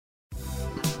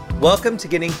Welcome to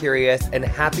Getting Curious and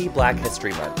happy Black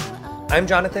History Month. I'm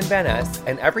Jonathan Van Ness,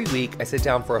 and every week I sit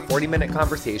down for a 40-minute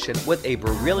conversation with a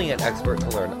brilliant expert to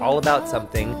learn all about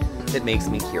something that makes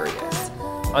me curious.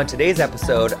 On today's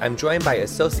episode, I'm joined by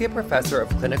Associate Professor of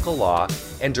Clinical Law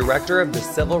and Director of the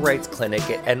Civil Rights Clinic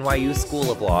at NYU School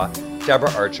of Law,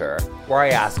 Deborah Archer, where I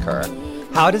ask her,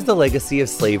 how does the legacy of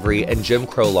slavery and Jim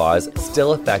Crow laws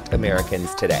still affect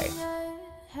Americans today?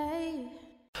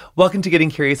 Welcome to Getting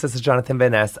Curious. This is Jonathan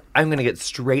Van Ness. I'm going to get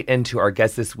straight into our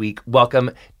guest this week.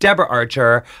 Welcome, Deborah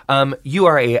Archer. You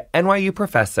are a NYU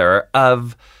professor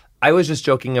of, I was just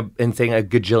joking and saying a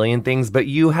gajillion things, but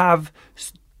you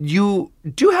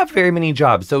do have very many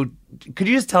jobs. So could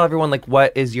you just tell everyone,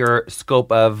 what is your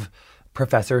scope of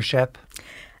professorship?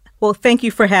 Well, thank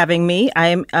you for having me.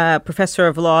 I'm a professor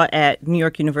of law at New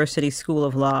York University School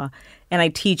of Law, and I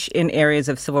teach in areas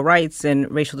of civil rights and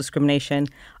racial discrimination.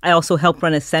 I also help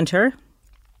run a center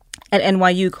at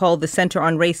NYU called the Center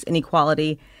on Race,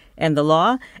 Inequality, and the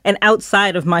Law. And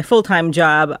outside of my full-time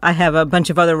job, I have a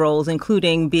bunch of other roles,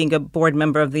 including being a board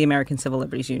member of the American Civil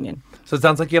Liberties Union. So it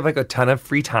sounds like you have a ton of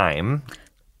free time.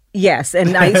 Yes, and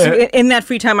in that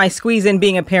free time, I squeeze in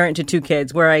being a parent to two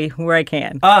kids where I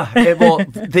can. Well,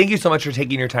 thank you so much for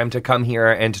taking your time to come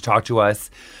here and to talk to us.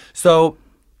 So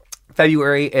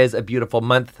February is a beautiful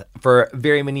month for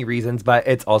very many reasons, but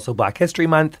it's also Black History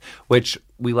Month, which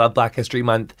we love Black History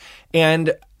Month.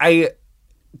 And I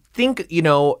think,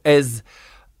 as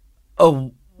a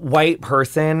white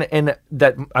person, and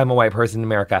that I'm a white person in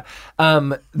America,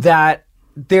 that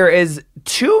there is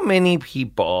too many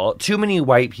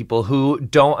white people who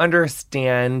don't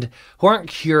understand, who aren't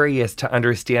curious to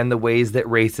understand the ways that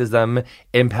racism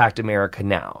impact America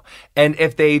now. And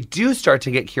if they do start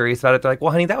to get curious about it, they're like,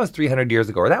 well, honey, that was 300 years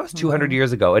ago, or that was 200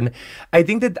 years ago. And I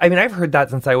think that, I've heard that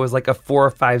since I was a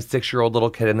 4, 5, 6-year-old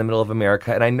little kid in the middle of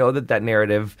America. And I know that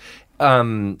narrative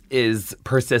is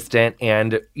persistent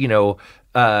and,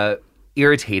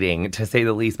 irritating, to say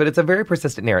the least. But it's a very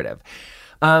persistent narrative.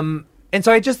 And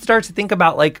so I just start to think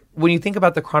about, when you think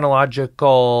about the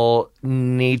chronological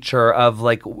nature of, how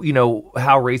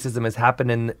racism has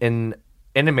happened in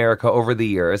America over the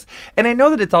years. And I know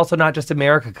that it's also not just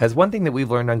America, because one thing that we've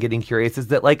learned on Getting Curious is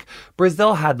that,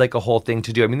 Brazil had, a whole thing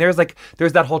to do.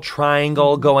 There's that whole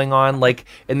triangle going on,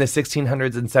 in the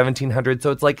 1600s and 1700s.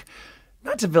 So it's,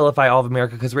 not to vilify all of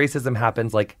America, because racism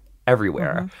happens,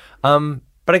 everywhere. Mm-hmm.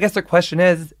 But I guess the question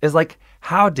is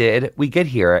how did we get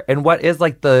here? And what is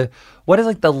the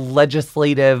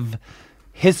legislative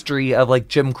history of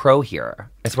Jim Crow here?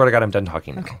 I swear to God, I'm done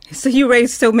talking now. Okay. So you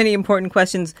raised so many important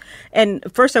questions. And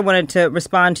first I wanted to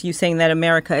respond to you saying that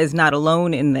America is not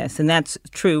alone in this. And that's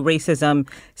true. Racism,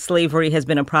 slavery has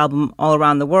been a problem all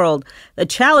around the world. The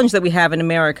challenge that we have in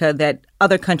America that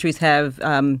other countries have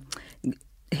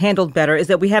handled better is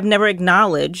that we have never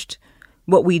acknowledged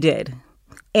what we did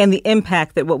and the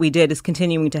impact that what we did is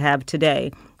continuing to have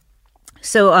today.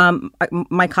 So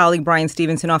my colleague Brian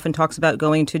Stevenson often talks about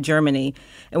going to Germany.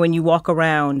 And when you walk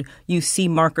around, you see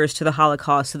markers to the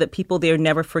Holocaust so that people there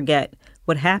never forget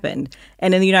what happened.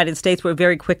 And in the United States, we're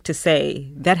very quick to say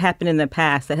that happened in the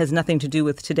past. That has nothing to do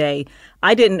with today.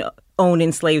 I didn't own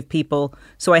enslaved people,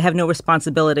 so I have no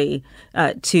responsibility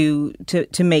to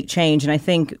make change. And I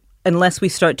think unless we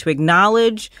start to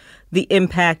acknowledge the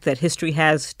impact that history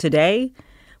has today,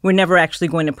 we're never actually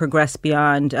going to progress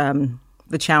beyond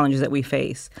the challenges that we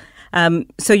face.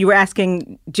 So you were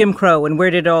asking Jim Crow and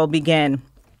where did it all begin?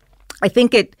 I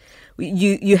think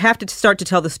you have to start to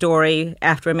tell the story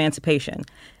after emancipation.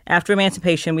 After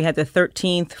emancipation, we had the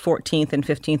 13th, 14th, and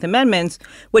 15th Amendments,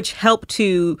 which helped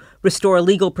to restore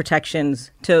legal protections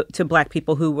to Black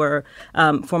people who were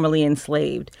formerly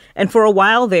enslaved. And for a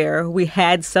while there, we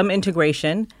had some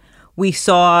integration. We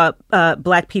saw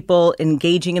Black people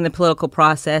engaging in the political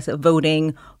process,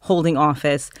 voting, holding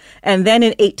office. And then in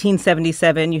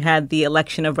 1877, you had the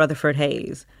election of Rutherford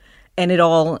Hayes. And it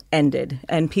all ended.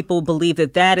 And people believe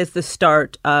that that is the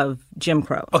start of Jim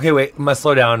Crow. Okay, wait, must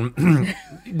slow down.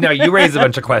 No, you raised a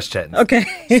bunch of questions. Okay.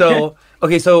 So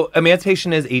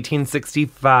emancipation is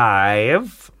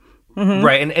 1865,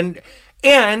 right?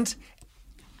 And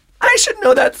I should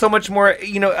know that so much more,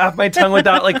 off my tongue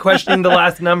without questioning the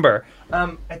last number.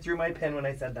 I threw my pen when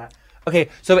I said that. Okay,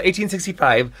 so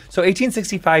 1865. So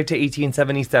 1865 to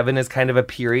 1877 is kind of a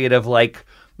period of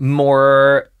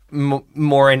more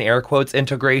in air quotes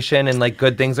integration and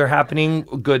good things are happening.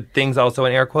 Good things also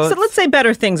in air quotes. So let's say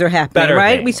better things are happening,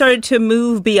 right? Things. We started to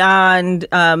move beyond.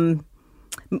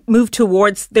 Move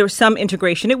towards, there was some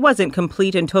integration. It wasn't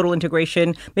complete and total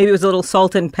integration. Maybe it was a little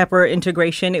salt and pepper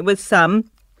integration. It was some.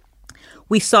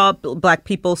 We saw Black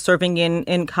people serving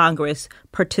in Congress,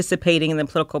 participating in the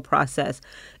political process,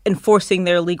 enforcing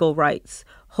their legal rights,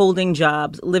 holding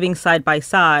jobs, living side by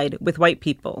side with white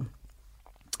people.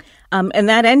 And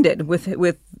that ended with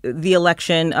the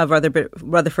election of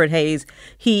Rutherford Hayes.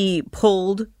 He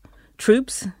pulled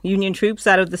Union troops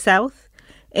out of the South,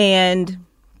 and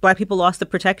Black people lost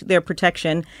their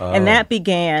protection. Oh. And that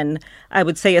began, I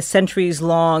would say, a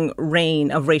centuries-long reign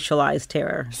of racialized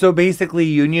terror. So basically,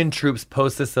 Union troops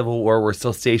post the Civil War were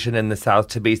still stationed in the South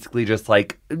to basically just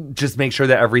make sure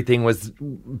that everything was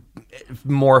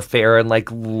more fair and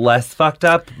less fucked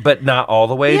up, but not all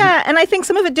the way. Yeah, and I think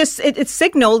some of it it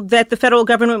signaled that the federal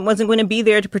government wasn't going to be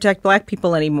there to protect Black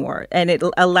people anymore. And it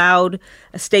allowed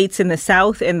states in the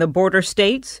South and the border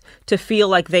states to feel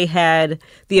like they had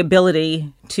the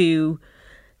ability to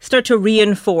start to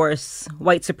reinforce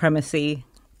white supremacy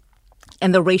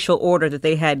and the racial order that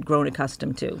they had grown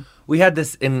accustomed to. We had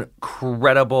this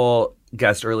incredible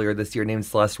guest earlier this year named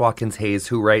Celeste Watkins Hayes,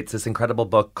 who writes this incredible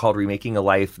book called Remaking a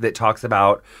Life that talks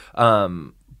about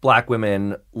Black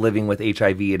women living with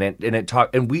HIV,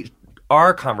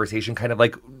 our conversation kind of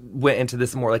went into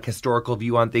this more historical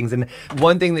view on things. And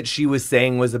one thing that she was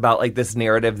saying was about this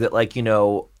narrative that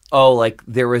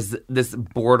there was this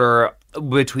border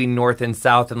between North and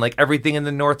South, and everything in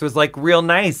the North was real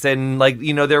nice, and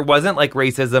there wasn't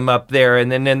racism up there, and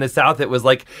then in the South it was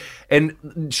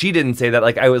and she didn't say that.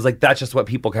 I was that's just what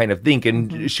people kind of think,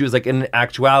 and mm-hmm. She was in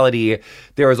actuality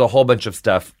there was a whole bunch of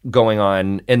stuff going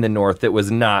on in the North that was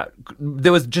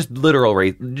just literal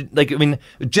race,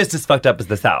 just as fucked up as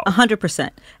the South. 100%.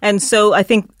 And so I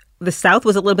think the South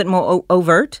was a little bit more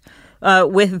overt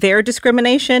with their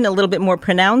discrimination, a little bit more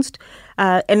pronounced.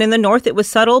 And in the North, it was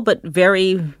subtle, but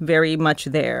very, very much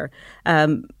there.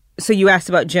 So you asked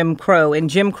about Jim Crow, and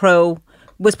Jim Crow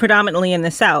was predominantly in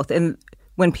the South. And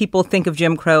when people think of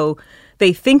Jim Crow,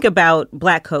 they think about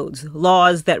Black codes,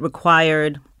 laws that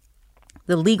required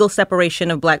the legal separation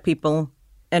of Black people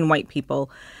and white people.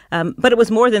 But it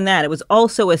was more than that. It was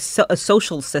also a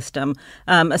social system,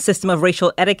 a system of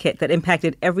racial etiquette that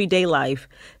impacted everyday life,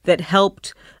 that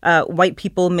helped white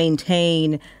people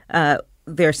maintain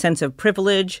their sense of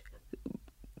privilege,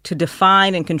 to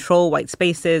define and control white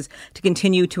spaces, to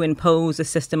continue to impose a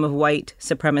system of white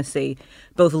supremacy,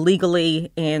 both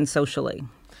legally and socially.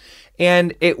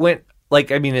 And it went,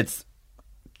 it's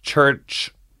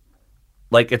church,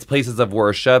 it's places of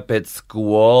worship, it's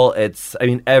school,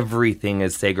 everything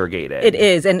is segregated. It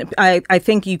is. And I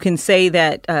think you can say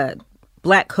that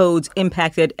Black codes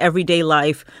impacted everyday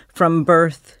life from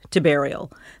birth to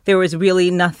burial. There was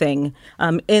really nothing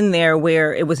in there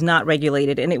where it was not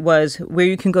regulated. And it was where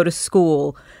you can go to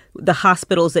school, the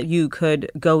hospitals that you could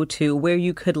go to, where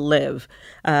you could live,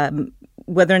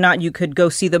 whether or not you could go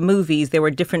see the movies. There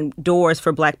were different doors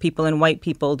for Black people and white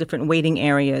people, different waiting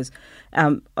areas.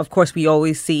 Of course, we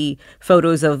always see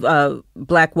photos of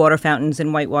Black water fountains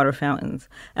and white water fountains.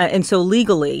 And so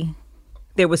legally,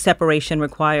 there was separation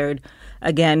required,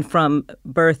 again, from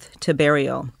birth to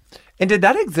burial. And did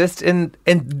that exist in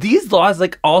these laws,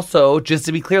 also, just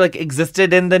to be clear,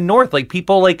 existed in the North?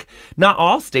 People, not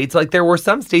all states, there were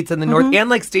some states in the mm-hmm. North,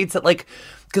 and states that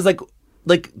because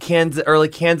Kansas or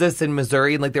Kansas and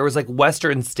Missouri, and there was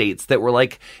Western states that were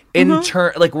in mm-hmm.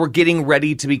 turn were getting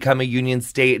ready to become a union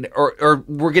state, or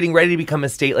were getting ready to become a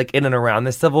state in and around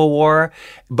the Civil War,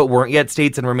 but weren't yet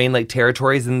states and remained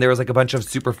territories, and there was a bunch of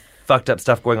super fucked up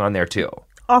stuff going on there too.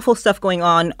 Awful stuff going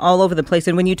on all over the place.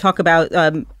 And when you talk about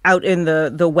out in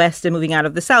the West and moving out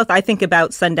of the South, I think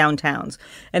about sundown towns.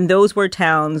 And those were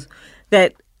towns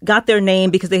that got their name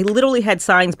because they literally had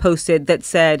signs posted that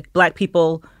said Black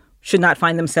people should not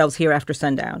find themselves here after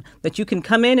sundown, that you can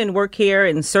come in and work here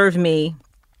and serve me.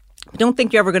 Don't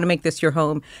think you're ever going to make this your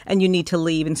home, and you need to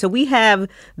leave. And so we have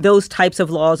those types of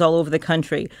laws all over the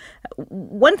country.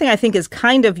 One thing I think is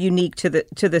kind of unique to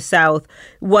the South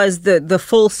was the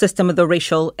full system of the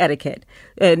racial etiquette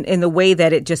and in the way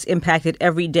that it just impacted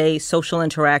everyday social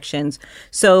interactions.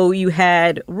 So you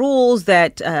had rules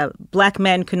that Black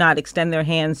men could not extend their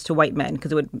hands to white men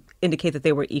because it would indicate that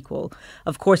they were equal.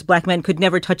 Of course, Black men could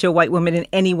never touch a white woman in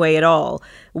any way at all.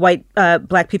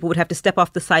 Black people would have to step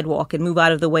off the sidewalk and move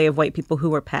out of the way of white people who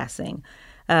were passing.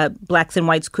 Blacks and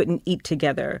whites couldn't eat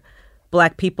together.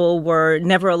 Black people were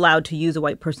never allowed to use a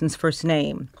white person's first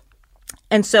name.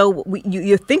 And so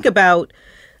you think about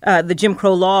the Jim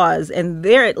Crow laws, and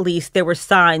there at least there were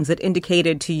signs that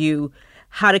indicated to you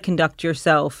how to conduct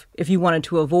yourself if you wanted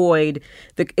to avoid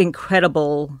the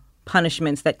incredible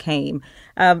punishments that came.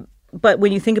 But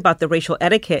when you think about the racial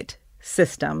etiquette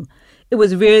system, it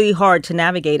was really hard to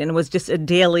navigate, and it was just a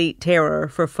daily terror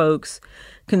for folks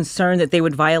concerned that they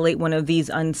would violate one of these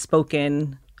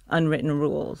unspoken, unwritten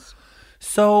rules.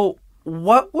 So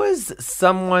what was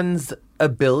someone's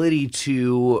ability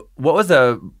to, well,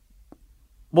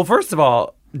 first of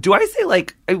all, do I say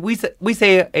like, we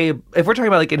say if we're talking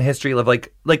about like in history of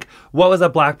like what was a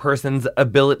black person's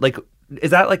ability, like,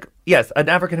 is that like, yes, an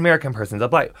African-American person's we're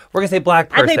going to say black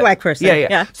person. I think black person.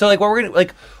 Yeah. So like what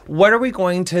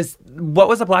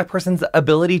was a black person's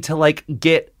ability to like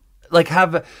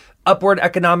have upward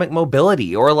economic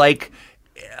mobility or like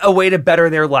a way to better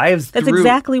their lives? That's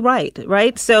exactly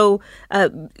right. So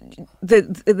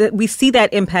we see that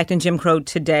impact in Jim Crow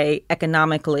today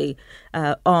economically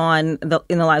in the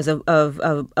lives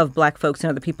of black folks and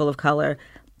other people of color.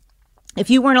 If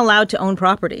you weren't allowed to own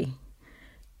property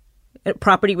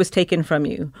was taken from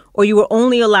you, or you were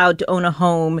only allowed to own a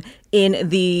home in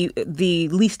the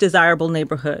least desirable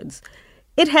neighborhoods.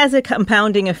 It has a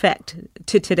compounding effect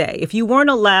to today. If you weren't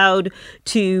allowed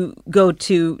to go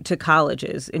to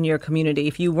colleges in your community,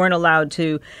 if you weren't allowed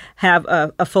to have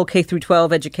a full K through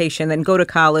 12 education, then go to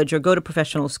college or go to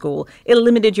professional school, it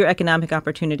limited your economic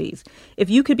opportunities. If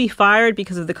you could be fired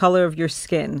because of the color of your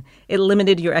skin, it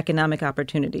limited your economic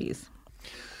opportunities.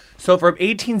 So from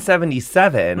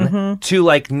 1877 to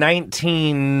like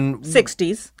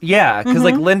 60s. Yeah, because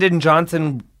like Lyndon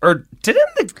Johnson, or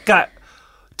didn't the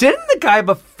guy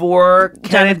before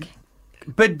Kennedy?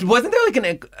 But wasn't there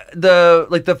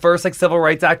like the first like Civil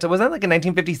Rights Act? Wasn't that like in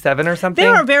 1957 or something?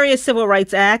 There are various Civil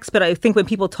Rights Acts, but I think when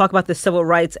people talk about the Civil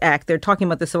Rights Act, they're talking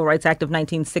about the Civil Rights Act of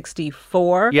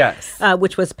 1964. Yes,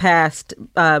 which was passed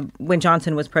when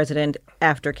Johnson was president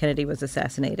after Kennedy was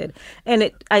assassinated.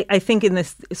 And I think in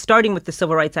this, starting with the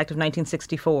Civil Rights Act of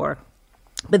 1964.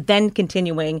 But then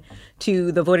continuing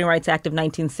to the Voting Rights Act of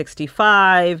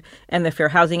 1965 and the Fair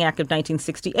Housing Act of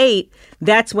 1968,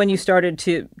 that's when you started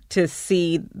to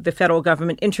see the federal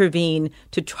government intervene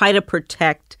to try to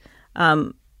protect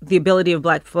the ability of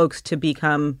black folks to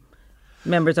become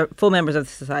full members of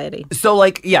society. So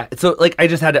like, yeah. So like, I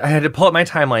had to pull up my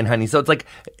timeline, honey. So it's like,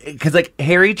 because like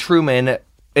Harry Truman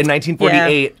in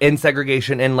 1948 in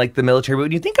segregation and like the military. But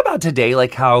when you think about today,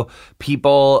 like how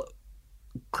people,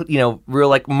 you know, real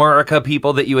like Marika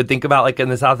people that you would think about like in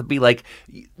the South would be like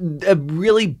a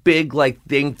really big like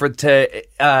thing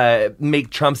to make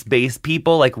Trump's base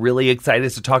people like really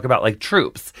excited to talk about like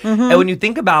troops. And when you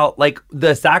think about like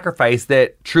the sacrifice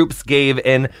that troops gave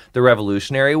in the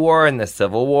Revolutionary War and the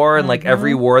Civil War and like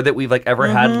every war that we've like ever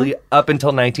had up until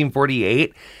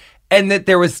 1948, and that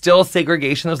there was still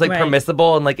segregation that was like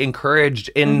permissible and like encouraged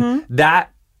in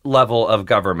that level of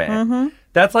government.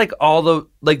 That's like all the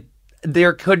like.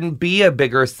 There couldn't be a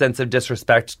bigger sense of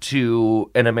disrespect to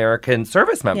an American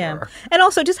service member. Yeah. And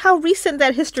also just how recent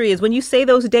that history is. When you say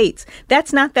those dates,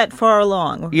 that's not that far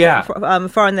along. Yeah.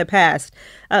 Far in the past.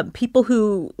 People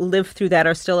who lived through that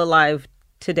are still alive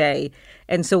today.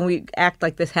 And so when we act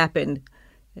like this happened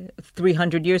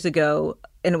 300 years ago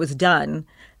and it was done,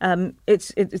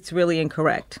 it's really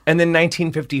incorrect. And then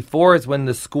 1954 is when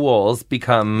the schools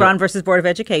become Brown versus Board of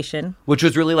Education, which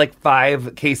was really like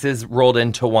 5 cases rolled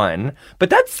into one. But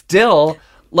that's still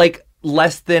like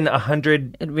less than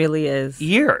 100. It really is.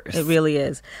 Years. It really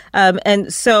is.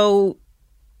 And so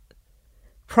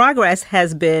progress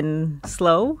has been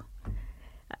slow.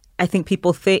 I think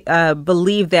people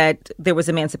believe that there was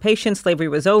emancipation, slavery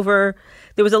was over.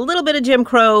 There was a little bit of Jim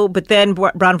Crow, but then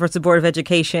Brown versus Board of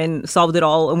Education solved it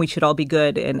all, and we should all be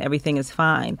good, and everything is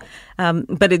fine.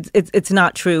 But it's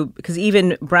not true, because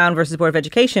even Brown versus Board of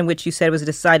Education, which you said was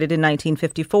decided in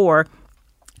 1954,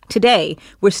 today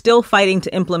we're still fighting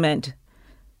to implement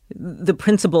the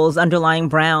principles underlying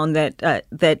Brown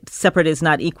that separate is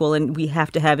not equal and we have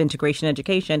to have integration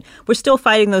education. We're still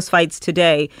fighting those fights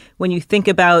today. When you think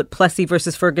about Plessy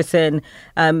versus Ferguson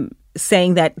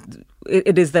saying that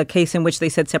it is the case in which they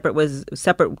said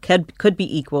separate could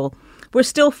be equal, we're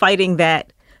still fighting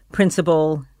that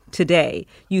principle today.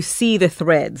 You see the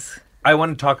threads. I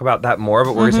want to talk about that more,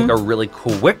 but we're going to take a really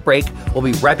quick break. We'll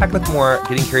be right back with more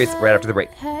Getting Curious right after the break.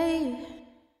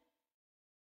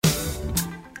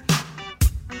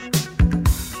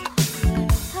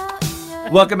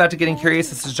 Welcome back to Getting Curious.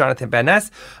 This is Jonathan Van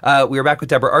Ness. We are back with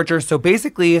Deborah Archer. So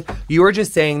basically, you were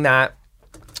just saying that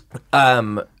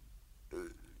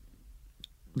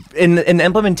in the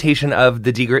implementation of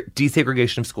the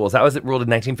desegregation of schools, that was ruled in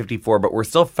 1954, but we're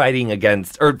still fighting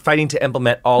to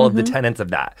implement all of the tenets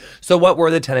of that. So what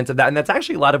were the tenets of that? And that's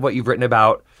actually a lot of what you've written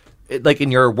about, like in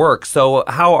your work. So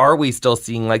how are we still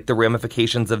seeing like the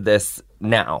ramifications of this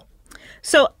now?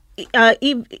 So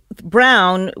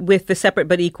Brown, with the separate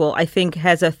but equal, I think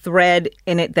has a thread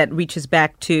in it that reaches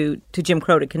back to Jim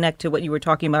Crow to connect to what you were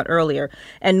talking about earlier.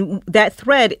 And that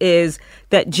thread is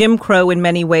that Jim Crow in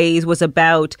many ways was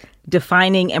about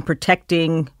defining and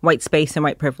protecting white space and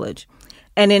white privilege.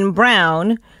 And in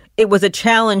Brown, it was a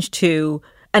challenge to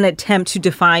an attempt to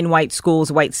define white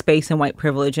schools, white space, and white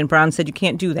privilege. And Brown said you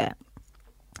can't do that.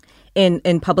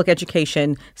 In public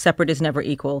education, separate is never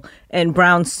equal. And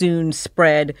Brown soon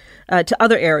spread to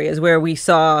other areas where we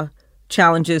saw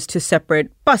challenges to separate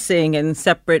busing and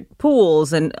separate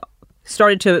pools, and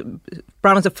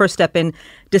Brown was the first step in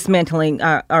dismantling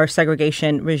our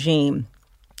segregation regime.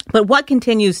 But what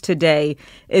continues today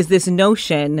is this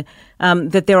notion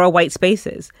that there are white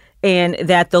spaces and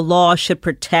that the law should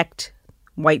protect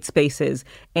white spaces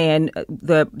and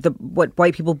what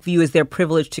white people view as their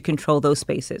privilege to control those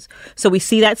spaces. So we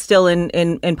see that still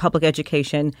in public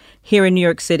education. Here in New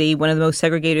York City, one of the most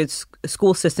segregated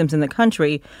school systems in the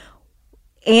country,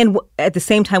 and at the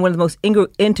same time, one of the most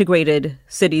integrated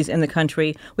cities in the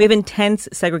country, we have intense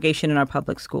segregation in our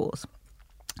public schools.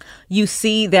 You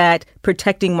see that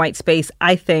protecting white space,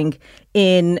 I think,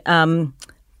 in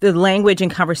the language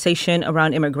and conversation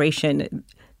around immigration.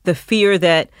 The fear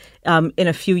that in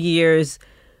a few years,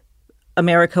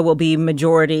 America will be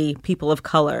majority people of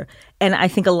color. And I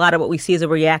think a lot of what we see is a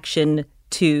reaction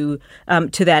to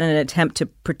that in an attempt to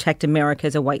protect America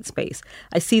as a white space.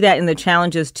 I see that in the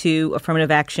challenges to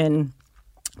affirmative action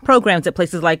programs at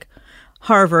places like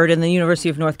Harvard and the University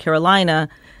of North Carolina,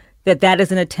 that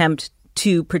is an attempt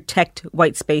to protect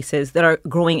white spaces that are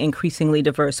growing increasingly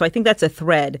diverse. So I think that's a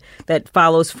thread that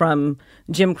follows from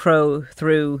Jim Crow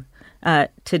through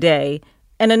today.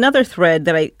 And another thread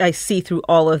that I see through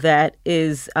all of that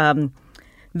is the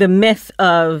myth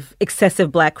of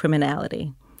excessive Black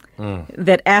criminality.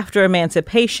 That after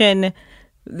emancipation,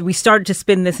 we started to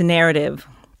spin this narrative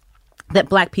that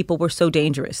Black people were so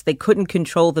dangerous. They couldn't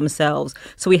control themselves.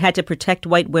 So we had to protect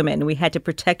white women. We had to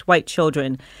protect white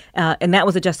children. And that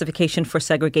was a justification for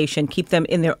segregation, keep them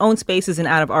in their own spaces and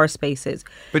out of our spaces.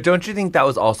 But don't you think that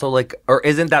was also or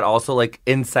isn't that also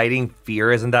inciting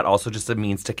fear? Isn't that also just a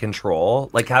means to control?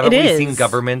 Haven't we seen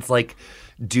governments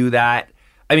do that?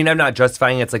 I mean, I'm not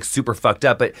justifying it's super fucked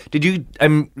up, but did you,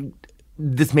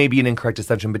 this may be an incorrect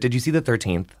assumption, but did you see the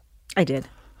 13th? I did.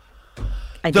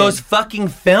 Those fucking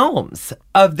films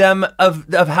of them,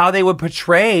 of how they would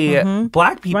portray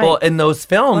Black people in those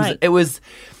films. Right. It was,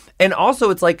 and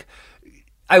also it's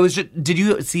did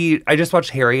you see, I just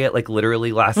watched Harriet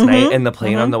literally last night in the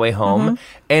plane on the way home.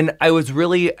 And I was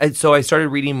really, so I started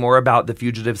reading more about the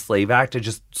Fugitive Slave Act. I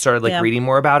just started reading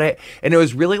more about it. And it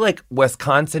was really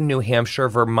Wisconsin, New Hampshire,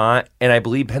 Vermont, and I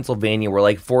believe Pennsylvania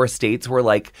were 4 states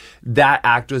where that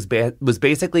act was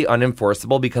basically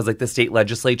unenforceable because the state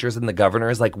legislatures and the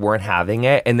governors weren't having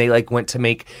it. And they went to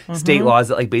make state laws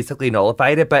that basically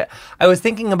nullified it. But I was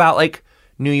thinking about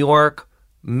New York,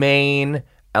 Maine,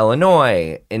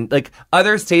 Illinois, and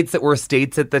other states that were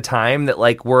states at the time that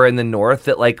were in the North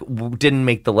that didn't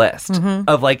make the list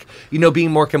of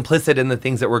being more complicit in the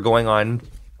things that were going on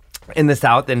in the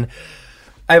South. And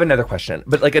I have another question,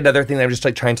 but another thing that I'm just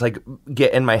trying to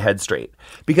get in my head straight,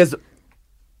 because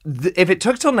if it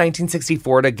took till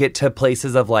 1964 to get to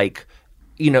places of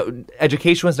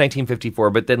education was 1954,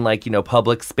 but then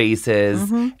public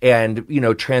spaces and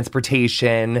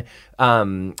transportation.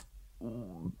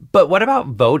 But what about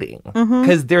voting?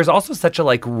 Because there's also such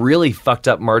a really fucked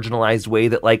up marginalized way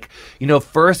that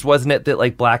first wasn't it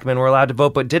that Black men were allowed to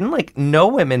vote, but didn't no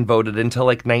women voted until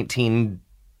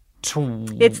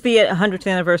 1920. It's the 100th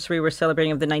anniversary we're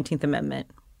celebrating of the 19th Amendment.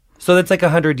 So that's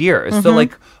 100 years. So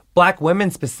Black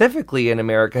women specifically in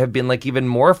America have been even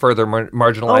more further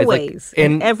marginalized. Always,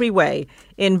 in every way,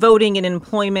 in voting, in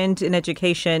employment, in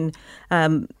education.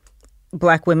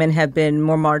 Black women have been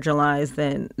more marginalized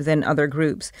than other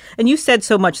groups. And you said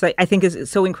so much that I think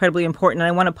is so incredibly important. And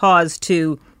I want to pause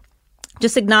to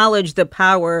just acknowledge the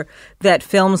power that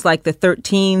films like The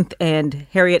 13th and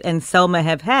Harriet and Selma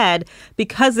have had,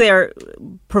 because they're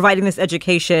providing this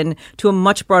education to a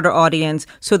much broader audience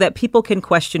so that people can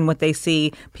question what they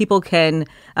see, people can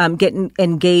get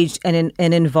engaged and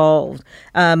involved.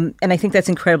 And I think that's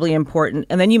incredibly important.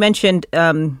 And then you mentioned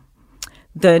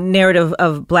the narrative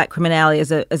of Black criminality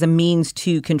as a means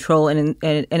to control and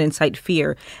incite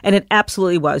fear. And it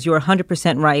absolutely was. You were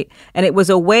 100% right. And it was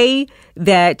a way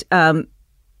that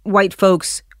white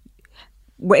folks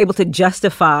were able to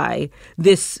justify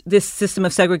this system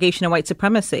of segregation and white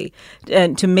supremacy,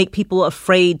 and to make people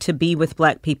afraid to be with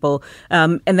Black people,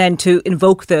 and then to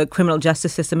invoke the criminal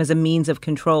justice system as a means of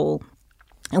control.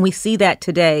 And we see that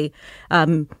today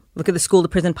Look at the school to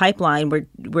prison pipeline.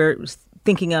 We're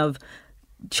thinking of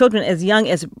children as young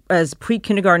as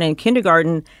pre-kindergarten and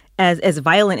kindergarten as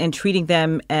violent and treating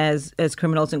them as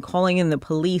criminals and calling in the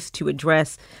police to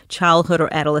address childhood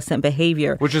or adolescent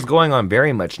behavior. Which is going on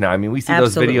very much now. I mean, we see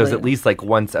Absolutely. those videos at least like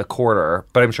once a quarter,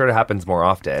 but I'm sure it happens more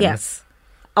often. Yes,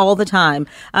 all the time.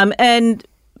 And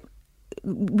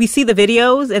we see the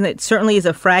videos, and it certainly is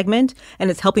a fragment,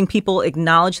 and it's helping people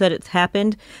acknowledge that it's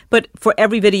happened. But for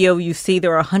every video you see,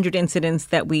 there are 100 incidents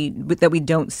that we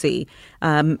don't see.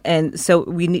 And so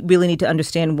we really need to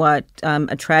understand what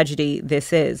a tragedy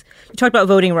this is. You talked about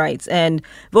voting rights, and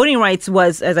voting rights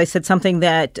was, as I said, something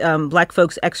that Black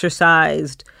folks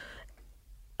exercised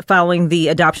following the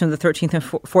adoption of the 13th and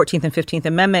 14th and 15th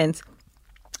Amendments.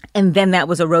 And then that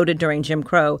was eroded during Jim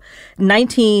Crow.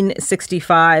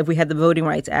 1965, we had the Voting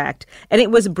Rights Act, and it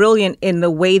was brilliant in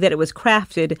the way that it was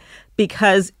crafted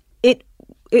because it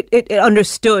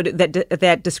understood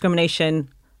that discrimination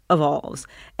evolves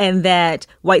and that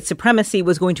white supremacy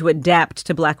was going to adapt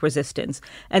to Black resistance.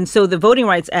 And so the Voting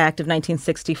Rights Act of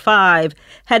 1965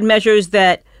 had measures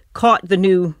that caught the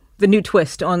new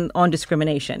twist on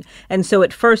discrimination. And so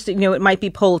at first, it might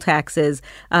be poll taxes,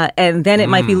 and then it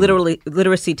might be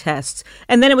literacy tests,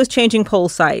 and then it was changing poll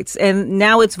sites, and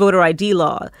now it's voter ID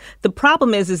law. The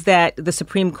problem is that the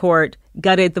Supreme Court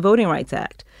gutted the Voting Rights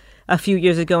Act a few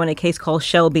years ago in a case called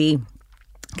Shelby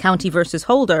County versus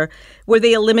Holder, where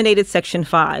they eliminated Section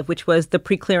 5, which was the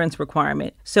preclearance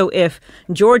requirement. So if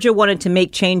Georgia wanted to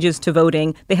make changes to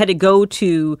voting, they had to go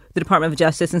to the Department of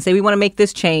Justice and say, we want to make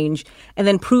this change, and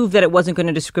then prove that it wasn't going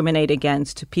to discriminate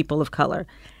against people of color.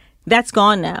 That's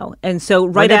gone now. And so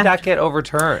When did that get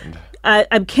overturned?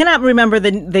 I cannot remember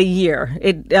the year.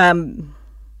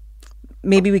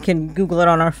 Maybe we can Google it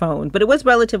on our phone. But it was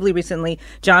relatively recently.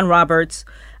 John Roberts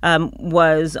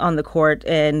was on the court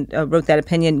and wrote that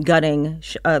opinion gutting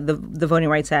the Voting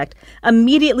Rights Act.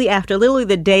 Immediately after, literally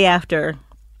the day after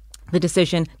the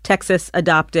decision, Texas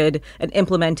adopted and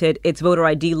implemented its voter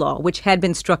ID law, which had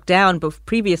been struck down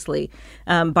previously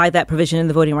by that provision in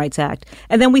the Voting Rights Act.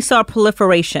 And then we saw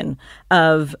proliferation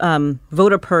of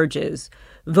voter purges,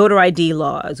 voter ID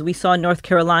laws. We saw in North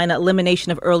Carolina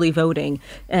elimination of early voting.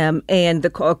 And a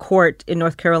court in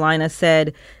North Carolina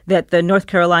said that the North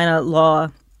Carolina law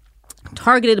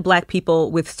targeted Black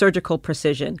people with surgical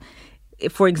precision.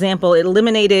 For example, it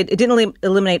didn't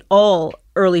eliminate all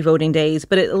early voting days,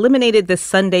 but it eliminated the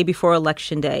Sunday before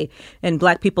Election Day. And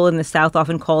Black people in the South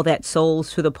often call that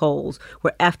souls to the polls,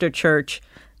 where after church,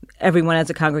 everyone as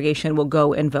a congregation will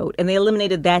go and vote. And they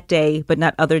eliminated that day, but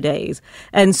not other days.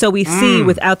 And so we see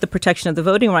without the protection of the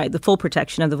voting right, the full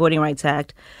protection of the Voting Rights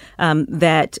Act,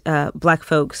 that Black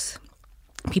folks,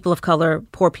 people of color,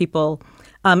 poor people,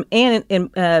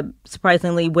 and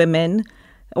surprisingly women,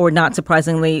 or not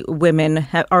surprisingly women,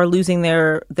 are losing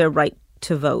their right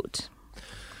to vote.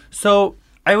 So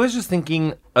I was just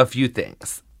thinking a few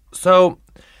things. So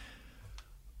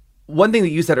one thing that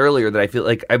you said earlier that I feel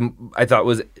like I thought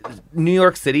was New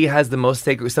York City has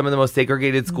some of the most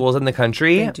segregated schools in the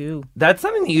country. They do. That's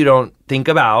something that you don't think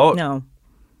about. No.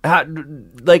 How?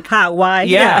 Why?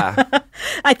 Yeah.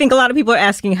 I think a lot of people are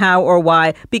asking how or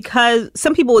why, because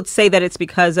some people would say that it's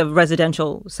because of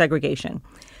residential segregation.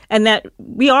 And that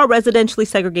we are residentially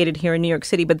segregated here in New York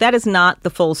City, but that is not the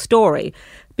full story.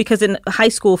 Because in high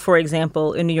school, for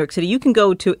example, in New York City, you can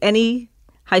go to any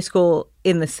high school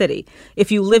in the city. If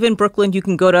you live in Brooklyn, you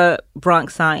can go to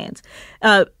Bronx Science.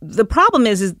 The problem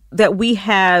is that we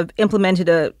have implemented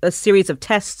a series of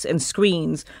tests and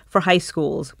screens for high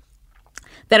schools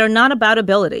that are not about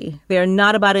ability. They are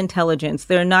not about intelligence.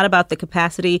 They're not about the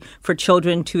capacity for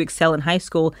children to excel in high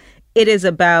school. It is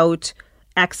about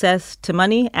access to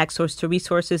money, access to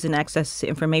resources, and access to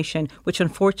information, which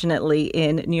unfortunately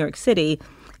in New York City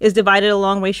is divided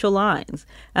along racial lines.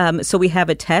 So we have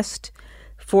a test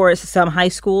for some high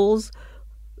schools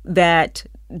that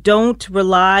don't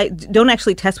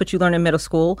actually test what you learn in middle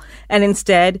school, and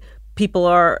instead people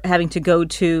are having to go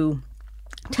to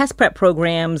test prep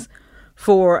programs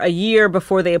for a year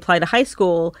before they apply to high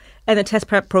school, and the test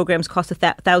prep programs cost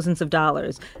thousands of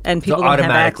dollars, and people don't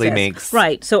automatically have access. makes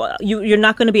Right. So you're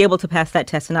not going to be able to pass that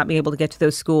test and not be able to get to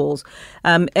those schools.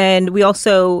 And we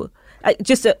also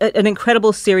just an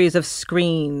incredible series of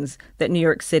screens that New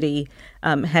York City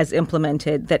has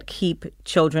implemented that keep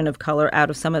children of color out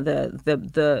of some of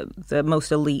the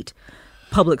most elite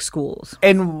public schools.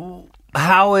 And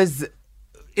how is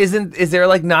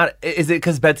it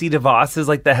because Betsy DeVos is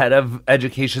like the head of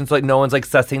education, so like no one's like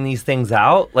sussing these things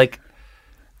out? Like,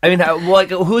 I mean,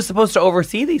 who's supposed to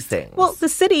oversee these things? Well, the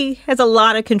city has a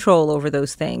lot of control over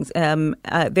those things.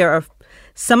 There are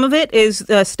Some of it is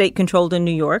state controlled in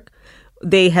New York.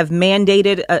 They have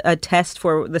mandated a test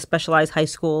for the specialized high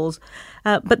schools,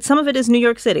 but some of it is New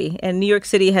York City, and New York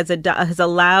City has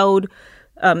allowed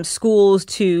schools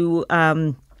to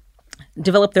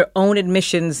develop their own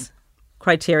admissions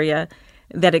criteria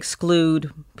that exclude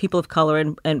people of color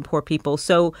and poor people.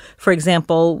 So, for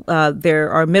example, there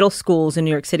are middle schools in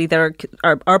New York City that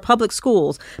are public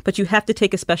schools, but you have to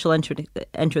take a special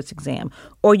entrance exam,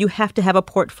 or you have to have a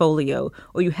portfolio,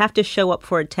 or you have to show up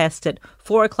for a test at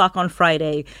 4 o'clock on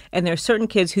Friday, and there are certain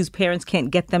kids whose parents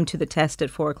can't get them to the test at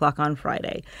 4 o'clock on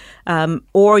Friday.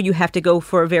 Or you have to go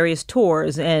for various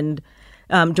tours and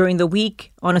during the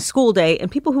week on a school day,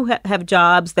 and people who have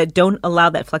jobs that don't allow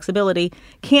that flexibility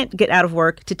can't get out of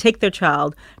work to take their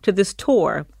child to this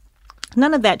tour.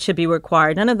 None of that should be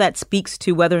required. None of that speaks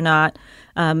to whether or not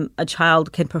a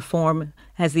child can perform,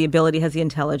 has the ability, has the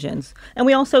intelligence. And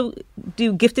we also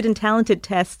do gifted and talented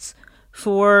tests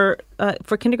for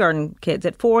kindergarten kids.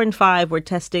 At 4 and 5, we're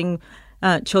testing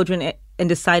children and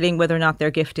deciding whether or not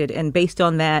they're gifted. And based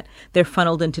on that, they're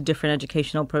funneled into different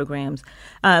educational programs.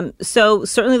 So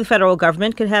certainly the federal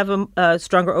government could have a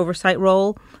stronger oversight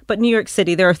role. But New York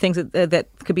City, there are things that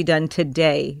could be done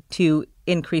today to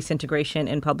increase integration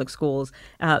in public schools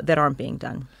that aren't being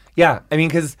done. Yeah, I mean,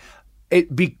 because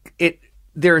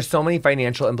there are so many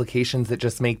financial implications that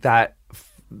just make that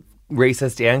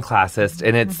racist and classist,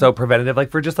 and it's so preventative,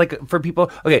 like for people.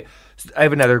 Okay, so I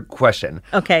have another question.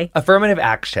 Okay. Affirmative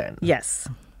action. Yes.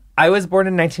 I was born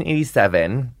in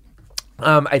 1987.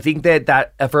 I think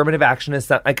that affirmative action is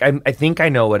like, I think I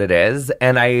know what it is.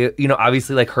 And I,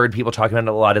 obviously like heard people talking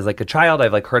about it a lot as like a child.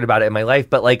 I've like heard about it in my life,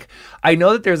 but like, I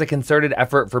know that there's a concerted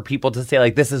effort for people to say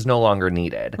like, this is no longer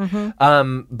needed.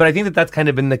 But I think that that's kind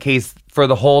of been the case for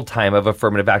the whole time of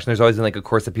affirmative action. There's always been like a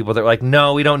course of people that are like,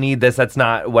 no, we don't need this. That's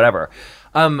not whatever.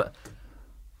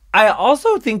 I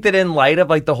also think that in light of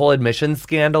like the whole admissions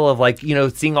scandal of like,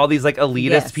 seeing all these like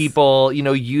elitist people,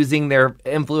 using their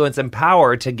influence and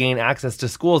power to gain access to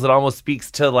schools, it almost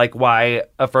speaks to like why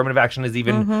affirmative action is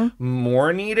even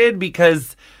more needed,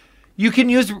 because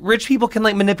rich people can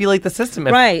like manipulate the system.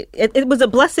 Right. It was a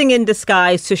blessing in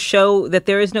disguise to show that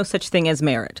there is no such thing as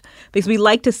merit, because we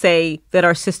like to say that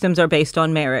our systems are based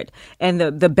on merit and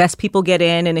the best people get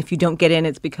in. And if you don't get in,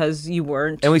 it's because you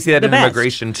weren't. And we see that in best.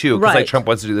 immigration too, because like Trump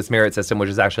wants to do this merit system, which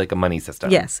is actually like a money system.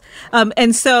 Yes.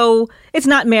 And so it's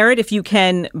not merit if you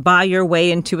can buy your way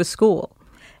into a school.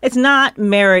 It's not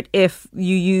merit if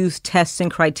you use tests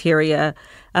and criteria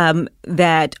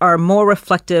that are more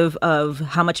reflective of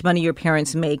how much money your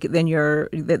parents make than your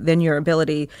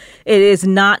ability. It is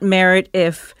not merit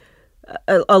if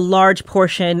a large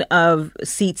portion of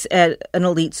seats at an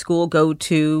elite school go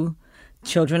to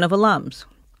children of alums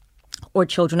or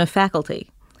children of faculty.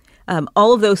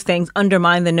 All of those things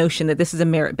undermine the notion that this is a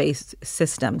merit-based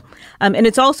system. And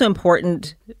it's also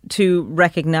important to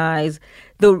recognize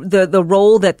the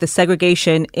role that the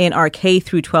segregation in our K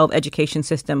through 12 education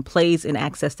system plays in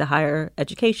access to higher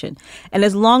education. And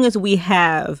as long as we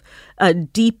have a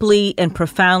deeply and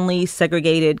profoundly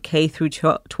segregated K through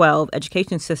 12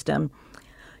 education system,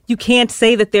 you can't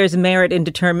say that there's merit in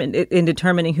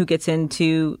determining who gets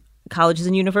into colleges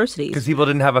and universities. Because people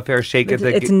didn't have a fair shake.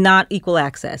 It's not equal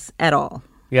access at all.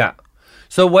 Yeah.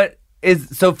 So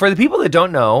for the people that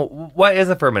don't know, what is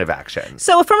affirmative action?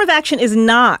 So affirmative action is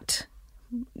not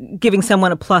giving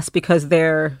someone a plus because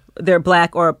they're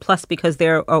black or a plus because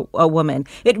they're a woman.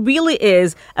 It really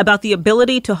is about the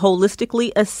ability to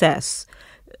holistically assess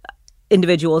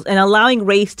individuals and allowing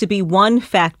race to be one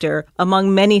factor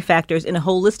among many factors in a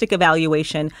holistic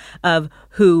evaluation of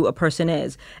who a person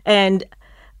is. And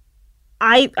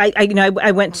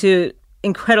I went to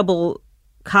incredible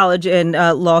college and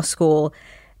law school,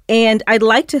 and I'd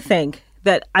like to think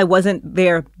that I wasn't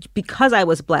there because I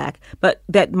was black, but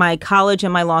that my college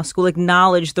and my law school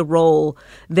acknowledged the role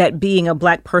that being a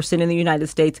black person in the United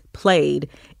States played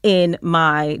in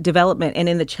my development and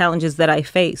in the challenges that I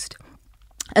faced.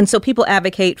 And so people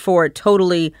advocate for a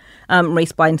totally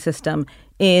race-blind system.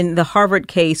 In the Harvard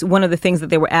case, one of the things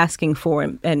that they were asking for,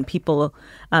 and people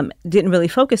didn't really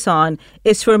focus on,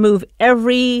 is to remove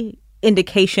every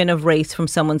indication of race from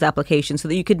someone's application so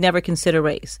that you could never consider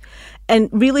race. And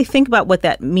really think about what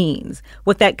that means,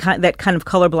 what that kind of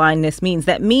colorblindness means.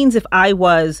 That means if I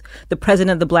was the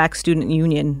president of the Black Student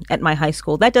Union at my high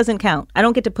school, that doesn't count. I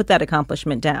don't get to put that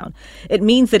accomplishment down. It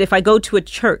means that if I go to a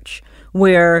church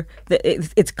where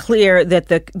it's clear that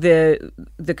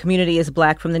the community is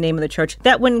black from the name of the church,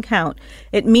 that wouldn't count.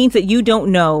 It means that you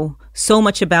don't know so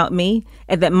much about me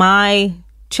and that my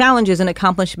challenges and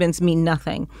accomplishments mean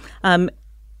nothing. And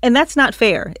that's not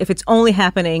fair if it's only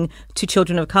happening to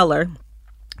children of color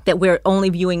that we're only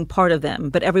viewing part of them,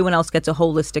 but everyone else gets a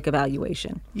holistic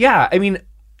evaluation. Yeah, I mean,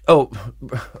 oh,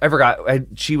 I forgot.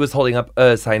 She was holding up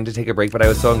a sign to take a break, but I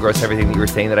was so engrossed in everything that you were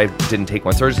saying that I didn't take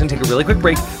one. So we're just going to take a really quick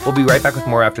break. We'll be right back with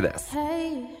more after this.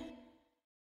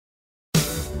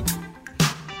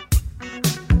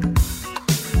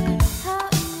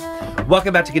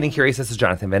 Welcome back to Getting Curious. This is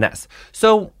Jonathan Van Ness.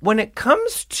 So when it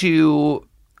comes to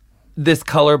this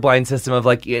colorblind system of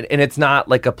like, and it's not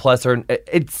like a plus or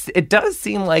it does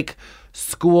seem like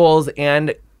schools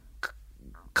and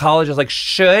colleges like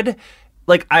should,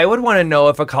 like I would want to know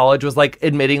if a college was like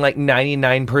admitting like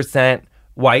 99%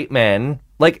 white men.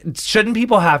 Like, shouldn't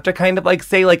people have to kind of like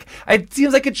say like, it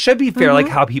seems like it should be fair, like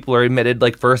how people are admitted,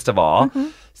 like first of all.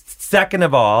 Second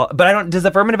of all, but does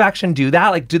affirmative action do that?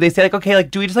 Like, do they say like, okay, like,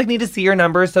 do we just like need to see your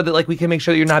numbers so that like we can make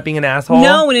sure that you're not being an asshole?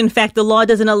 No, and in fact, the law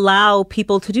doesn't allow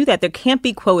people to do that. There can't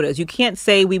be quotas. You can't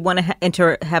say we want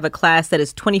to have a class that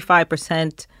is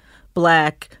 25%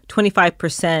 Black,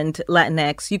 25%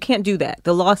 Latinx. You can't do that.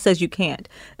 The law says you can't.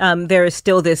 There is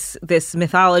still this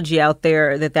mythology out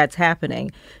there that that's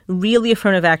happening. Really,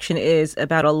 affirmative action is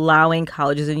about allowing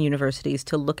colleges and universities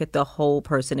to look at the whole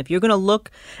person. If you're going to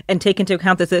look and take into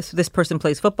account that this person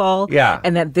plays football,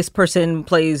 and that this person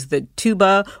plays the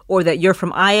tuba, or that you're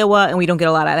from Iowa and we don't get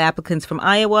a lot of applicants from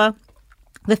Iowa,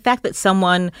 the fact that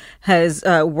someone has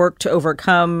worked to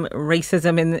overcome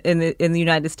racism in the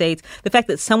United States, the fact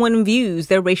that someone views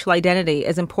their racial identity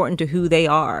as important to who they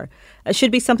are,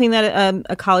 should be something that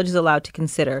a college is allowed to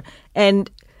consider. And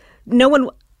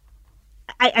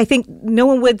I think no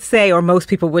one would say, or most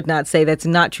people would not say, that's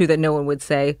not true that no one would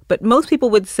say, but most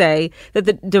people would say that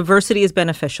the diversity is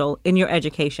beneficial in your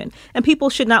education. And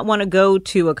people should not want to go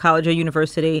to a college or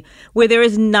university where there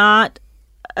is not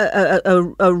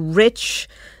a rich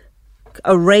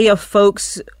array of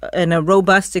folks and a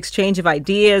robust exchange of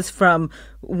ideas from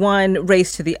one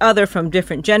race to the other, from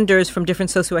different genders, from different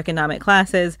socioeconomic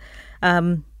classes.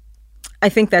 I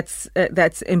think that's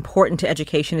important to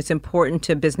education. It's important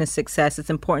to business success. It's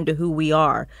important to who we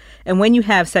are. And when you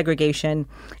have segregation,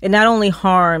 it not only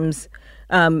harms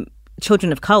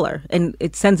children of color, and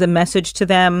it sends a message to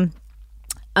them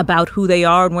about who they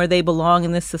are and where they belong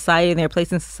in this society and their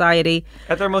place in society.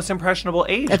 At their most impressionable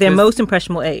age. At their most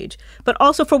impressionable age. But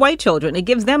also for white children. It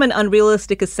gives them an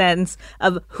unrealistic sense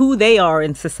of who they are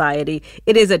in society.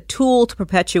 It is a tool to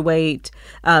perpetuate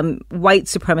white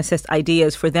supremacist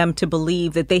ideas for them to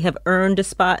believe that they have earned a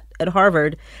spot at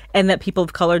Harvard and that people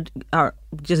of color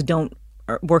just don't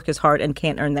work as hard and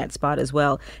can't earn that spot as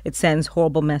well. It sends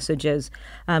horrible messages.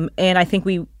 And I think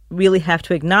we really have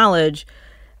to acknowledge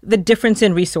the difference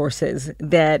in resources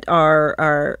that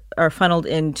are funneled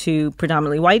into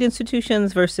predominantly white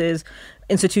institutions versus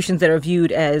institutions that are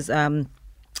viewed as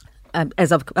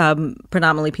of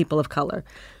predominantly people of color.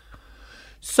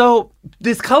 So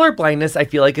this color blindness, I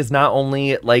feel like, is not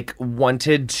only like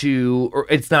wanted to, or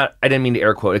it's not. I didn't mean to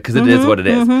air quote it because it is what it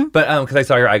is. But because I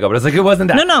saw your eye go, but it's like it wasn't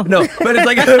that. No. But it's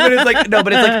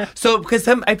like, so because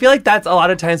I feel like that's a lot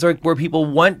of times where people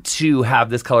want to have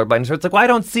this color blindness. Where it's like, well, I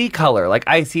don't see color. Like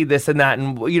I see this and that,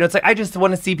 and it's like I just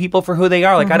want to see people for who they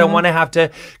are. Like I don't want to have to,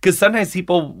 because sometimes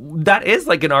people, that is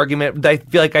like an argument that I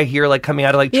feel like I hear like coming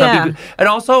out of like Trump. And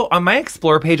also on my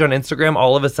Explore page on Instagram,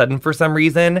 all of a sudden for some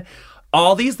reason,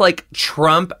 all these like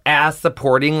Trump ass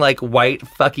supporting like white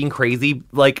fucking crazy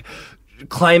like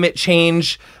climate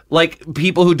change like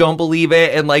people who don't believe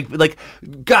it and like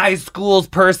guys schools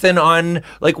person on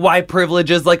like white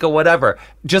privileges like a whatever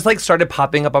just like started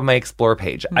popping up on my Explore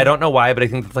page. I don't know why, but I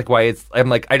think that's like why I'm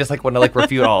like I just like want to like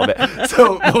refute all of it.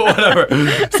 So whatever.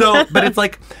 So but it's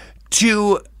like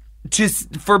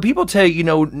for people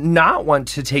to not want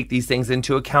to take these things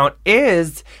into account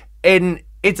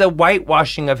it's a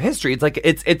whitewashing of history. It's like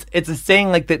it's a saying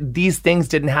like that these things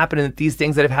didn't happen and that these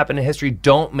things that have happened in history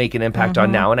don't make an impact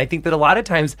on now. And I think that a lot of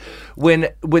times when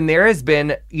there has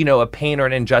been, a pain or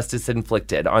an injustice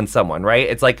inflicted on someone, right?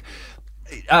 It's like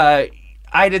I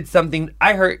did something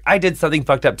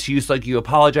fucked up to you, so like you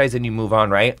apologize and you move on,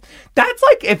 right? That's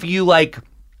like if you like,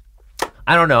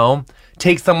 I don't know,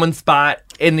 take someone's spot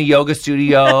in the yoga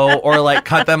studio or like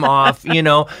cut them off,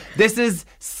 this is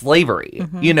slavery,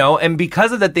 and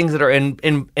because of the things that are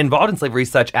involved in slavery,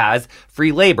 such as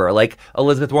free labor, like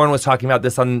Elizabeth Warren was talking about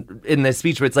this in this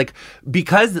speech, but it's like,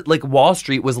 because like Wall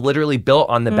Street was literally built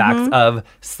on the backs of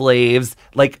slaves,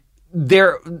 like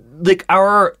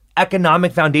our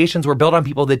economic foundations were built on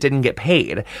people that didn't get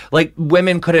paid. Like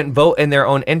women couldn't vote in their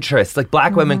own interests. Like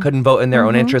black women couldn't vote in their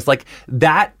own interests. Like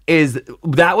that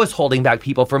that was holding back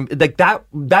people from like that.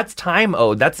 That's time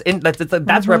owed. That's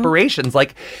reparations.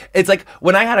 Like it's like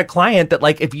when I had a client that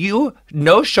like if you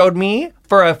showed me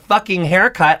for a fucking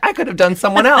haircut, I could have done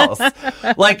someone else.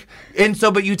 Like, and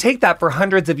so, but you take that for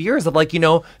hundreds of years of like,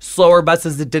 slower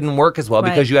buses that didn't work as well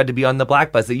because you had to be on the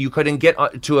black bus, that you couldn't get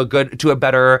to a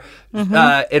better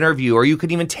interview, or you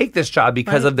couldn't even take this job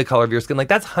because of the color of your skin. Like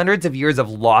that's hundreds of years of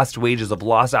lost wages, of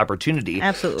lost opportunity.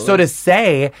 Absolutely. So to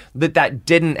say that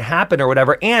didn't happen or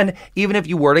whatever, and even if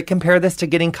you were to compare this to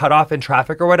getting cut off in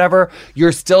traffic or whatever,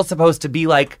 you're still supposed to be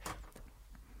like,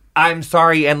 I'm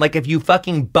sorry, and like if you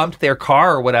fucking bumped their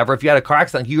car or whatever, if you had a car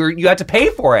accident, you had to pay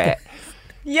for it.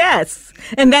 Yes,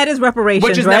 and that is reparations,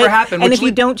 which has right? never happened. And if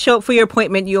you don't show up for your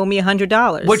appointment, you owe me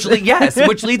 $100.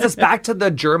 Which leads us back to the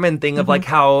German thing of like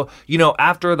how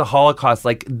after the Holocaust,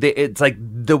 like it's like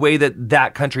the way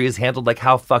that country is handled, like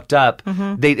how fucked up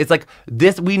it's like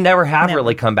this. We never have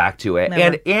really come back to it,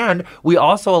 and we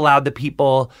also allowed the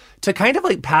people to kind of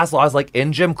like pass laws like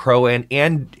in Jim Crow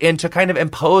and to kind of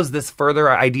impose this further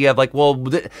idea of like,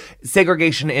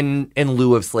 segregation in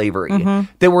lieu of slavery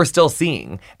that we're still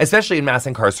seeing, especially in mass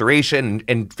incarceration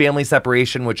and family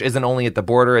separation, which isn't only at the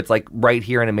border, it's like right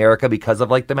here in America because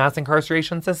of like the mass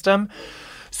incarceration system.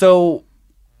 So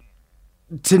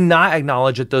to not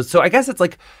acknowledge it, so I guess it's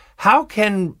like, how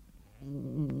can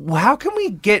we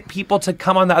get people to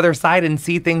come on the other side and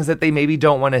see things that they maybe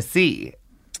don't want to see?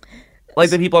 Like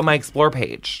the people on my Explore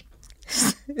page.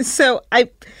 So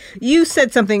you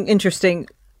said something interesting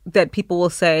that people will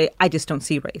say, I just don't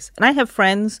see race. And I have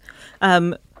friends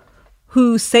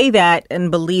who say that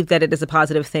and believe that it is a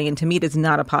positive thing. And to me, it is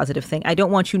not a positive thing. I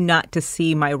don't want you not to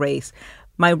see my race.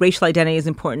 My racial identity is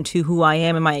important to who I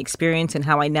am and my experience and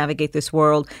how I navigate this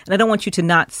world. And I don't want you to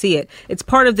not see it. It's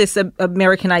part of this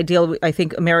American ideal. I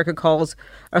think America calls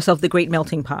ourselves the great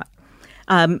melting pot.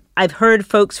 I've heard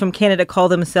folks from Canada call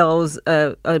themselves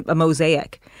a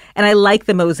mosaic. And I like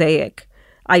the mosaic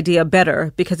idea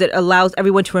better because it allows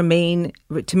everyone to maintain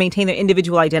their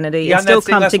individual identity and still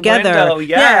come together.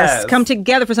 Yes, come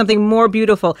together for something more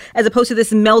beautiful, as opposed to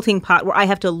this melting pot where I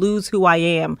have to lose who I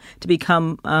am to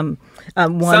become one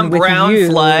some with brown you.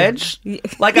 Sludge.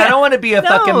 Like I don't want to be a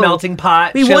fucking melting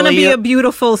pot. We want to be a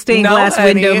beautiful stained glass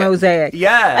window mosaic.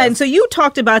 Yes. And so you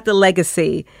talked about the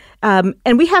legacy,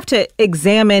 and we have to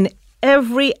examine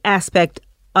every aspect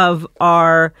of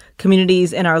our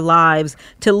communities and our lives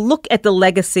to look at the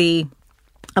legacy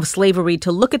of slavery, to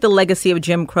look at the legacy of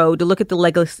Jim Crow, to look at the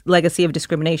legacy of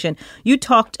discrimination. You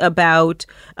talked about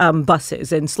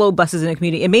buses and slow buses in the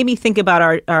community. It made me think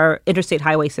about our interstate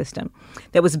highway system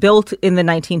that was built in the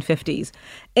 1950s.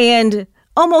 And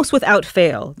almost without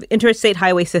fail, the interstate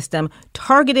highway system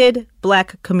targeted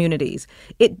Black communities.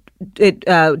 It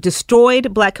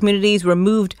destroyed Black communities,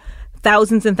 removed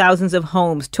thousands and thousands of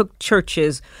homes, took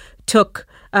churches, took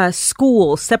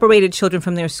schools, separated children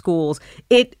from their schools.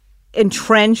 It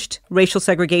entrenched racial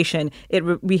segregation.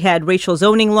 We had racial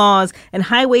zoning laws, and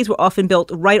highways were often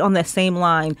built right on that same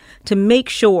line to make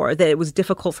sure that it was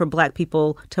difficult for Black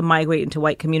people to migrate into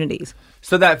white communities.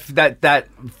 So that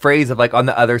phrase of like on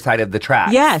the other side of the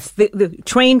tracks. Yes, the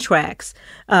train tracks,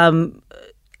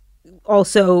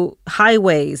 also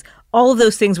highways, all of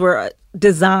those things were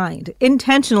designed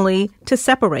intentionally to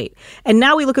separate. And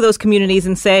now we look at those communities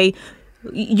and say,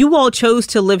 you all chose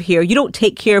to live here. You don't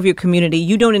take care of your community.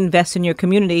 You don't invest in your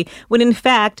community. When in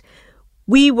fact,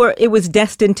 it was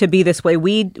destined to be this way.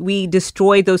 We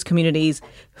destroyed those communities,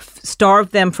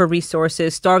 starved them for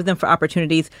resources, starved them for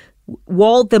opportunities,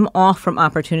 walled them off from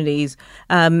opportunities.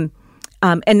 And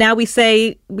now we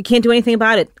say we can't do anything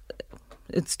about it.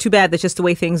 It's too bad. That's just the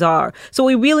way things are. So what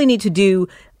we really need to do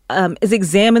is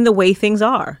examine the way things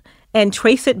are and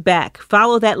trace it back,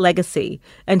 follow that legacy,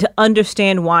 and to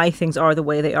understand why things are the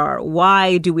way they are.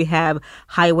 Why do we have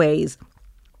highways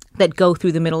that go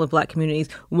through the middle of Black communities?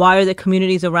 Why are the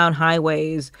communities around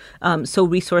highways so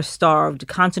resource-starved,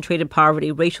 concentrated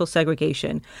poverty, racial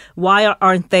segregation? Why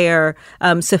aren't there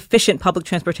sufficient public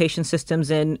transportation systems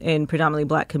in predominantly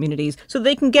Black communities so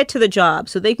they can get to the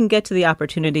jobs, so they can get to the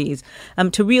opportunities,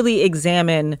 to really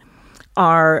examine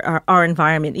our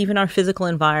environment, even our physical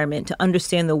environment, to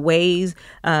understand the ways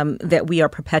that we are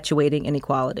perpetuating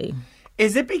inequality.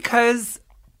 Is it because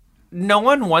no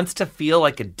one wants to feel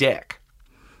like a dick?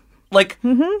 Like,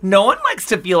 no one likes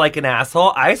to feel like an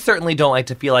asshole. I certainly don't like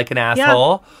to feel like an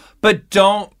asshole. But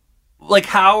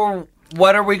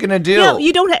what are we going to do? Yeah,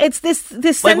 you don't. It's this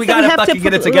sense like we that we have to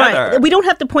get it together. Right. We don't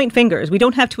have to point fingers. We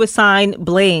don't have to assign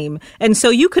blame. And so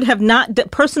you could have not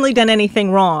personally done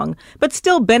anything wrong, but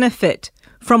still benefit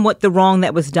from what the wrong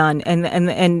that was done,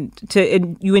 and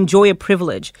you enjoy a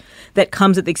privilege that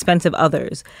comes at the expense of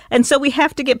others. And so we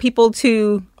have to get people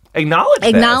to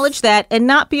acknowledge that and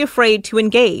not be afraid to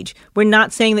engage. We're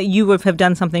not saying that you have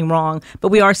done something wrong, but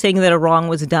we are saying that a wrong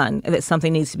was done and that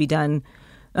something needs to be done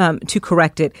to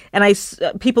correct it. And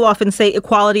people often say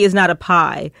equality is not a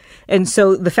pie. And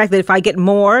so the fact that if I get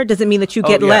more doesn't mean that you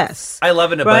get less. I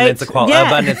love an abundance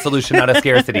abundance solution, not a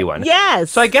scarcity one.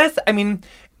 Yes. So I guess, I mean,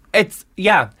 it's,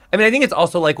 yeah. I mean, I think it's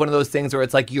also like one of those things where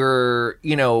it's like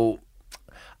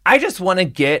I just want to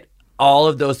get all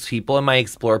of those people in my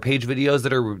Explore page videos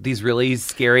that are these really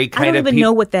scary kind of people. I don't even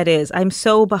know what that is. I'm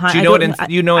so behind. Do you know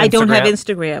Instagram? I don't have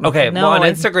Instagram. Okay, well, on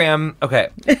Instagram, okay.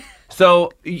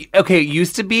 So, it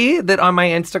used to be that on my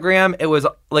Instagram, it was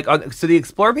like, so the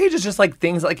Explore page is just like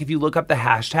things like if you look up the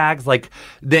hashtags, like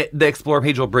the Explore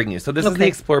page will bring you. So this is the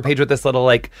Explore page with this little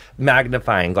like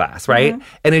magnifying glass, right? Mm-hmm.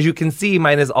 And as you can see,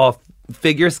 mine is all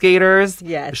figure skaters,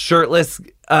 shirtless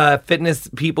fitness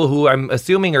people who I'm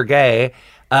assuming are gay.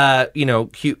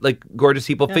 Cute, like gorgeous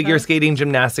people, figure skating,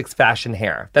 gymnastics, fashion,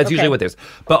 hair. That's usually what there's.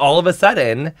 But all of a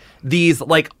sudden, these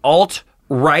like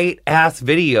alt-right ass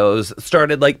videos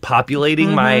started like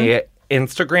populating my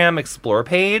Instagram Explore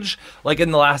page, like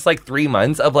in the last like 3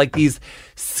 months of like these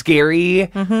scary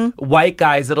white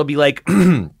guys that'll be like,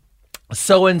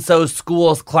 so-and-so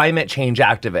school's climate change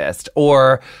activist,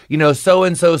 or,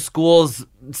 so-and-so school's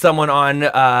someone on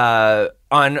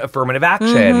affirmative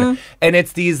action. And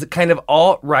it's these kind of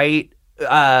alt-right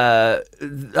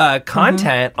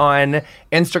content on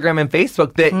Instagram and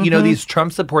Facebook that, these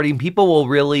Trump-supporting people will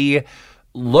really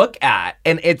look at.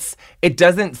 And it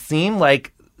doesn't seem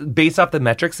like, based off the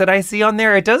metrics that I see on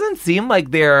there, it doesn't seem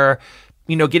like they're,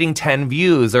 getting 10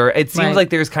 views, or it seems like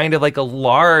there's kind of like a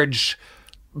large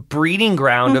breeding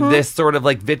ground of this sort of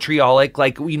like vitriolic,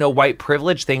 like, white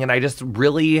privilege thing. And I just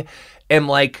really am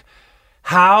like,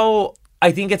 how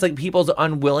I think it's like people's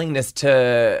unwillingness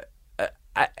to,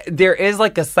 there is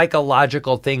like a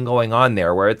psychological thing going on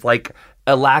there where it's like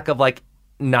a lack of like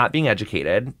not being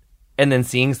educated and then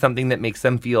seeing something that makes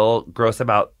them feel gross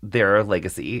about their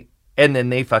legacy. And then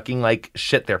they fucking like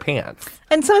shit their pants.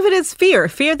 And some of it is fear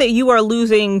that you are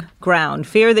losing ground,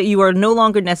 fear that you are no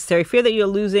longer necessary, fear that you're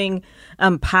losing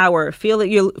power, fear that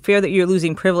you're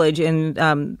losing privilege.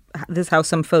 And this is how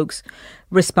some folks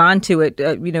respond to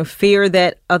it. Fear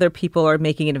that other people are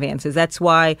making advances. That's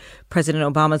why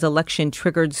President Obama's election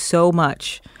triggered so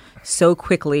much, so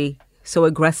quickly, so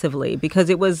aggressively, because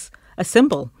it was a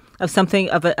symbol of something,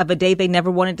 of a day they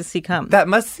never wanted to see come. That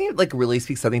must seem like really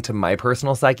speak something to my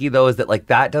personal psyche, though, is that like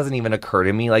that doesn't even occur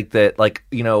to me, like that, like,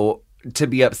 to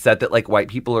be upset that like white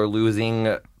people are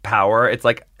losing power. It's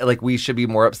like we should be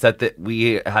more upset that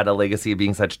we had a legacy of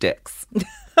being such dicks.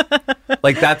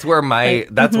 Like that's where my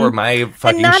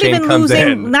fucking shame comes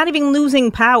in. Not even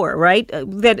losing power, right?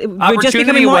 That we're just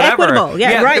becoming more equitable.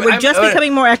 Yeah, right. We're just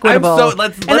becoming more equitable.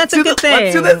 Let's do this.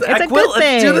 Let's do this.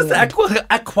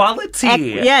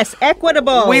 Equality. Yes,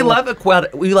 equitable. We love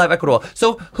equality. We love equitable.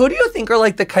 So who do you think are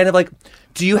like the kind of like?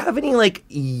 Do you have any like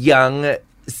younger,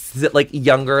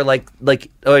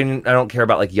 like I don't care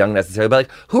about like young necessarily, but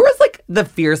like who is like the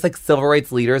fierce like civil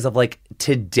rights leaders of like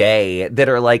today that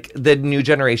are like the new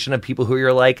generation of people who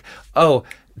you're like, oh,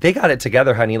 they got it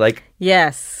together, honey. Like,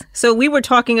 yes. So we were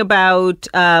talking about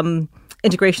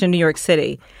integration in New York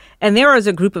City, and there is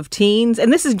a group of teens,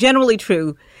 and this is generally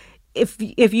true. If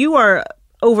you are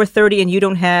over 30 and you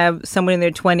don't have someone in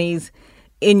their 20s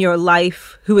in your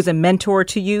life who is a mentor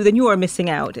to you, then you are missing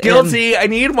out. Guilty. I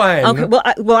need one. Okay.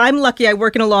 Well, I'm lucky. I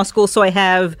work in a law school, so I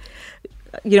have,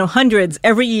 hundreds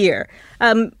every year.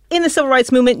 In the civil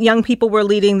rights movement, young people were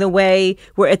leading the way.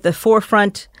 We're at the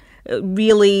forefront,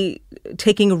 really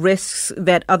taking risks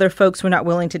that other folks were not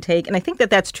willing to take. And I think that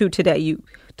that's true today. You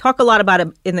talk a lot about it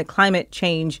in the climate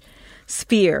change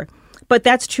sphere. But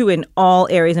that's true in all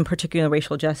areas, in particular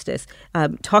racial justice.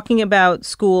 Talking about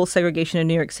school segregation in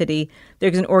New York City,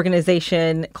 there's an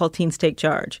organization called Teens Take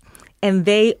Charge, and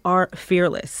they are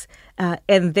fearless,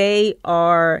 and they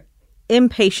are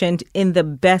impatient in the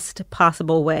best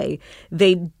possible way.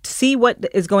 They see what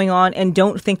is going on and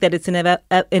don't think that it's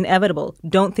inevitable,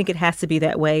 don't think it has to be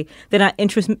that way. They're not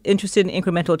interested in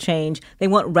incremental change. They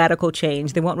want radical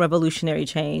change. They want revolutionary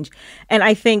change. And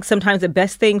I think sometimes the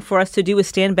best thing for us to do is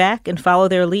stand back and follow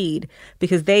their lead,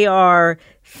 because they are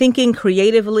thinking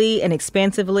creatively and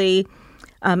expansively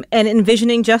and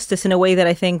envisioning justice in a way that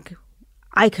I think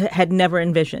I had never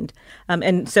envisioned.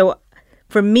 And so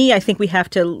for me, I think we have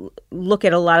to look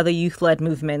at a lot of the youth-led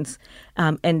movements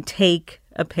and take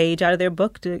a page out of their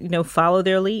book to, follow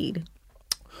their lead.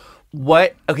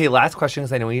 Okay, last question,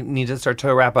 because I know we need to start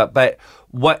to wrap up. But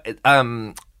what,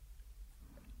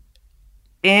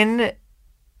 in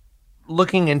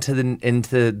looking into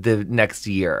the next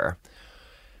year,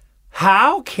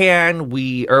 how can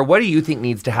we, or what do you think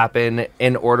needs to happen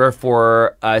in order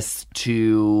for us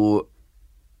to,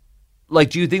 like,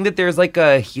 do you think that there's like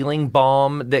a healing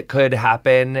balm that could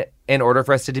happen in order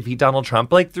for us to defeat Donald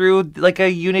Trump, like through like a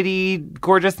unity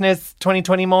gorgeousness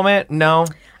 2020 moment? No?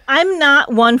 I'm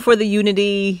not one for the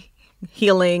unity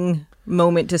healing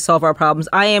moment to solve our problems.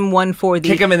 I am one for the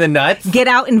kick him in the nuts. Get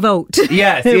out and vote.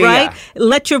 Yes, right. Yeah.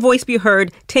 Let your voice be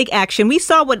heard. Take action. We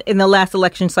saw what in the last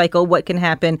election cycle what can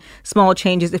happen. Small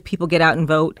changes if people get out and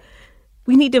vote.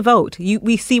 We need to vote.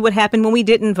 We see what happened when we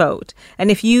didn't vote. And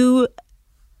if you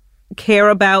care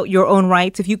about your own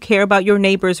rights, if you care about your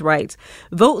neighbor's rights,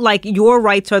 vote like your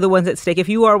rights are the ones at stake. If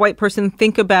you are a white person,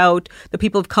 think about the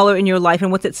people of color in your life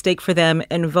and what's at stake for them,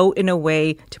 and vote in a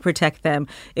way to protect them.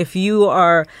 If you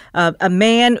are a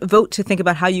man, vote to think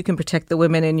about how you can protect the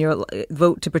women in your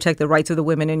vote to protect the rights of the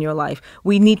women in your life.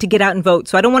 We need to get out and vote.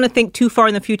 So I don't want to think too far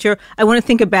in the future. I want to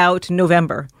think about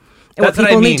November. And That's what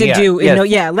people what I mean, need to yeah. do.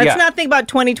 Yes. Let's not think about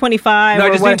 2025. No, or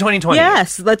just what, in 2020.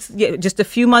 Yes, just a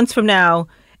few months from now.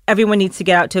 Everyone needs to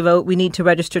get out to vote. We need to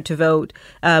register to vote.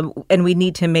 And we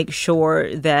need to make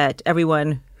sure that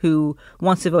everyone who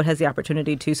wants to vote has the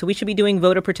opportunity to. So we should be doing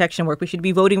voter protection work. We should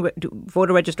be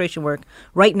voter registration work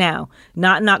right now,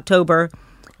 not in October,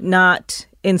 not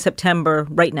in September,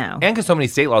 right now. And because so many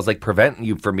state laws like prevent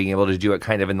you from being able to do it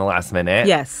kind of in the last minute.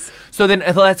 Yes. So then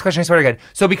the last question, I swear to God.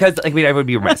 So because, like, I mean, I would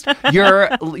be remiss.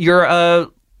 You're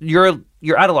out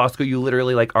of law school. You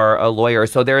literally like are a lawyer.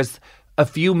 So there's a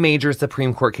few major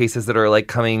Supreme Court cases that are like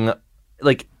coming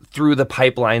like through the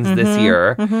pipelines this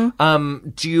year.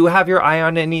 Do you have your eye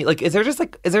on any, like, is there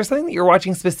something that you're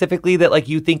watching specifically that like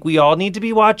you think we all need to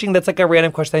be watching? That's like a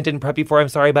random question I didn't prep you for. I'm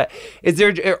sorry, but is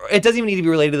there, it doesn't even need to be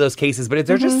related to those cases, but is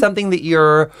there just something that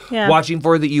you're watching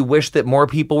for that you wish that more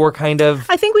people were kind of?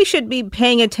 I think we should be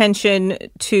paying attention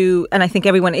to, and I think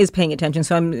everyone is paying attention.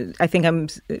 So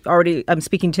I'm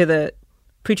speaking to the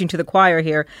preaching to the choir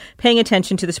here, paying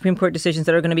attention to the Supreme Court decisions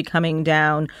that are going to be coming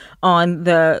down on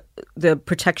the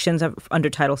protections under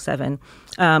Title VII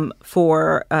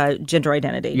for gender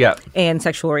identity and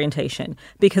sexual orientation.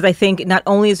 Because I think not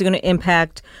only is it going to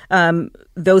impact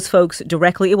those folks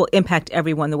directly, it will impact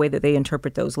everyone the way that they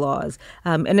interpret those laws.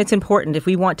 And it's important if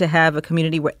we want to have a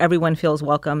community where everyone feels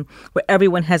welcome, where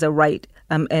everyone has a right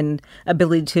and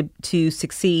ability to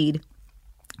succeed.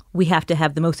 We have to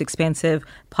have the most expansive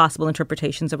possible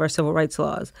interpretations of our civil rights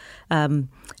laws. And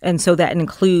so that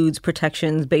includes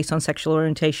protections based on sexual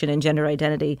orientation and gender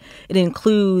identity. It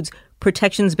includes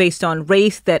protections based on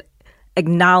race that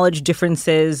acknowledge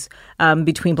differences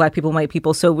between Black people and white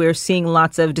people. So we're seeing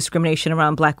lots of discrimination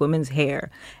around Black women's hair.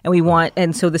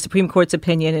 And so the Supreme Court's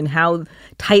opinion and how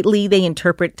tightly they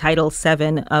interpret Title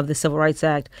VII of the Civil Rights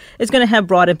Act is going to have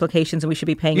broad implications, and we should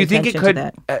be paying attention to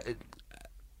that.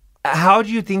 How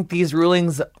do you think these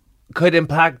rulings could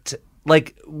impact,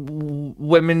 like,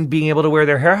 women being able to wear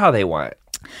their hair how they want?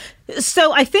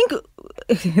 So I think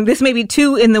this may be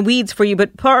too in the weeds for you,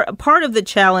 but part of the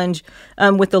challenge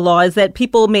with the law is that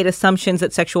people made assumptions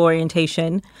that sexual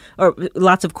orientation, or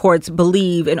lots of courts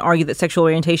believe and argue that sexual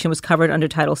orientation was covered under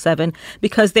Title VII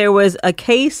because there was a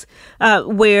case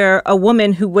where a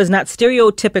woman who was not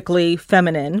stereotypically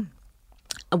feminine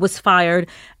was fired,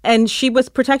 and she was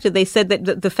protected. They said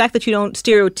that the fact that you don't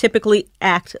stereotypically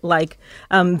act like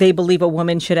they believe a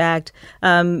woman should act,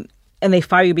 and they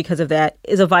fire you because of that,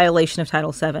 is a violation of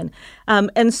Title VII.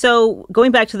 And so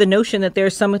going back to the notion that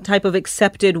there's some type of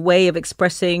accepted way of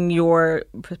expressing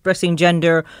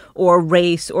gender or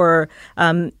race or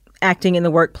acting in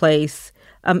the workplace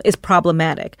is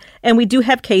problematic. And we do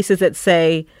have cases that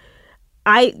say,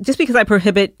 just because I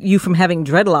prohibit you from having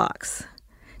dreadlocks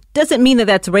doesn't mean that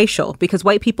that's racial, because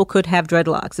white people could have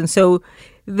dreadlocks. And so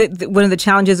one of the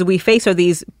challenges we face are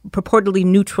these purportedly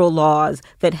neutral laws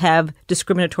that have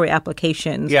discriminatory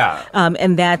applications. Yeah.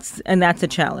 And that's a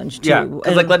challenge, too. Yeah,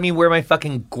 because, like, let me wear my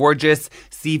fucking gorgeous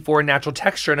C4 natural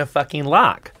texture in a fucking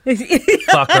lock.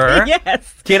 Fucker.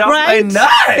 Yes. Get off my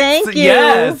nuts. Thank you.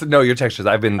 Yes. No, your textures.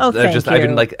 I've been I've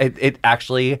been like, it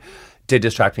actually did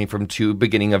distract me from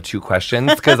beginning of two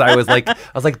questions, because I was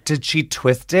like, did she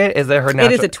twist it? Is it her natural?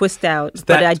 It is a twist out,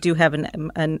 but I do have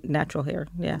a natural hair.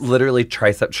 Yes. Literally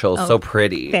tricep chills. So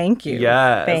pretty. Thank you.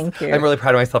 Yes. Thank you. I'm really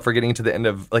proud of myself for getting to the end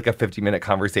of like a 50-minute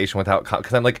conversation without,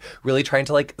 because I'm like really trying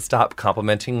to like stop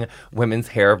complimenting women's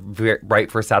hair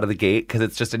right first out of the gate, because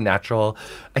it's just a natural,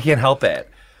 I can't help it.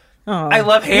 I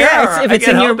love hair. Yeah, if it's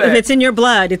in your blood, it's in your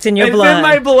blood. It's in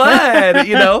my blood,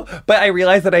 you know? But I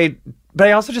realize that but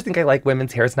I also just think I like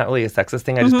women's hair. It's not really a sexist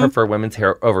thing. I just prefer women's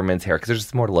hair over men's hair because there's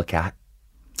just more to look at.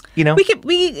 You know?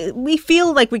 We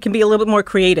feel like we can be a little bit more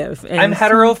creative. I'm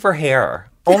hetero for hair.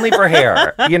 Only for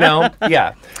hair, you know?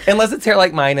 Yeah. Unless it's hair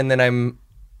like mine, and then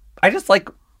I just like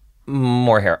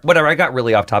more hair. Whatever, I got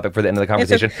really off topic for the end of the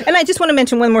conversation. And I just want to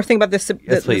mention one more thing about this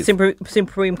please. the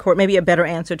Supreme Court, maybe a better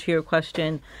answer to your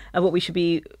question of what we should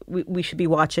be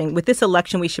watching. With this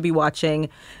election, we should be watching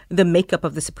the makeup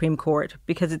of the Supreme Court,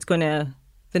 because the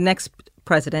next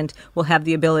president will have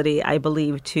the ability, I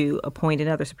believe, to appoint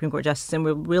another Supreme Court justice, and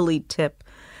will really tip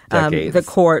the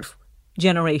court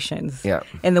generations. Yeah.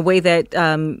 And the way that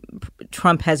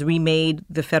Trump has remade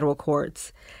the federal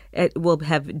courts, it will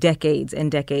have decades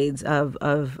and decades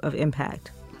of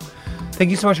impact. Thank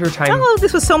you so much for your time. Oh,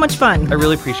 this was so much fun. I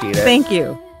really appreciate it. Thank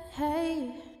you.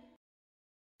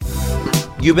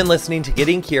 You've been listening to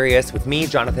Getting Curious with me,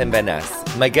 Jonathan Van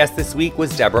Ness. My guest this week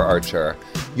was Deborah Archer.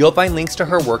 You'll find links to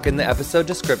her work in the episode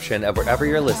description of wherever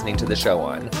you're listening to the show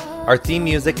on. Our theme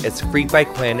music is Freak by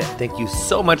Quinn. Thank you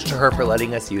so much to her for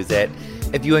letting us use it.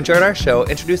 If you enjoyed our show,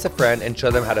 introduce a friend and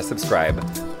show them how to subscribe.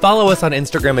 Follow us on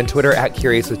Instagram and Twitter at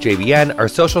CuriousWithJVN. Our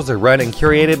socials are run and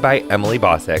curated by Emily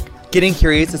Bosick. Getting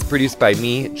Curious is produced by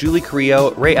me, Julie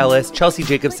Carrillo, Ray Ellis, Chelsea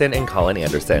Jacobson, and Colin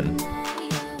Anderson.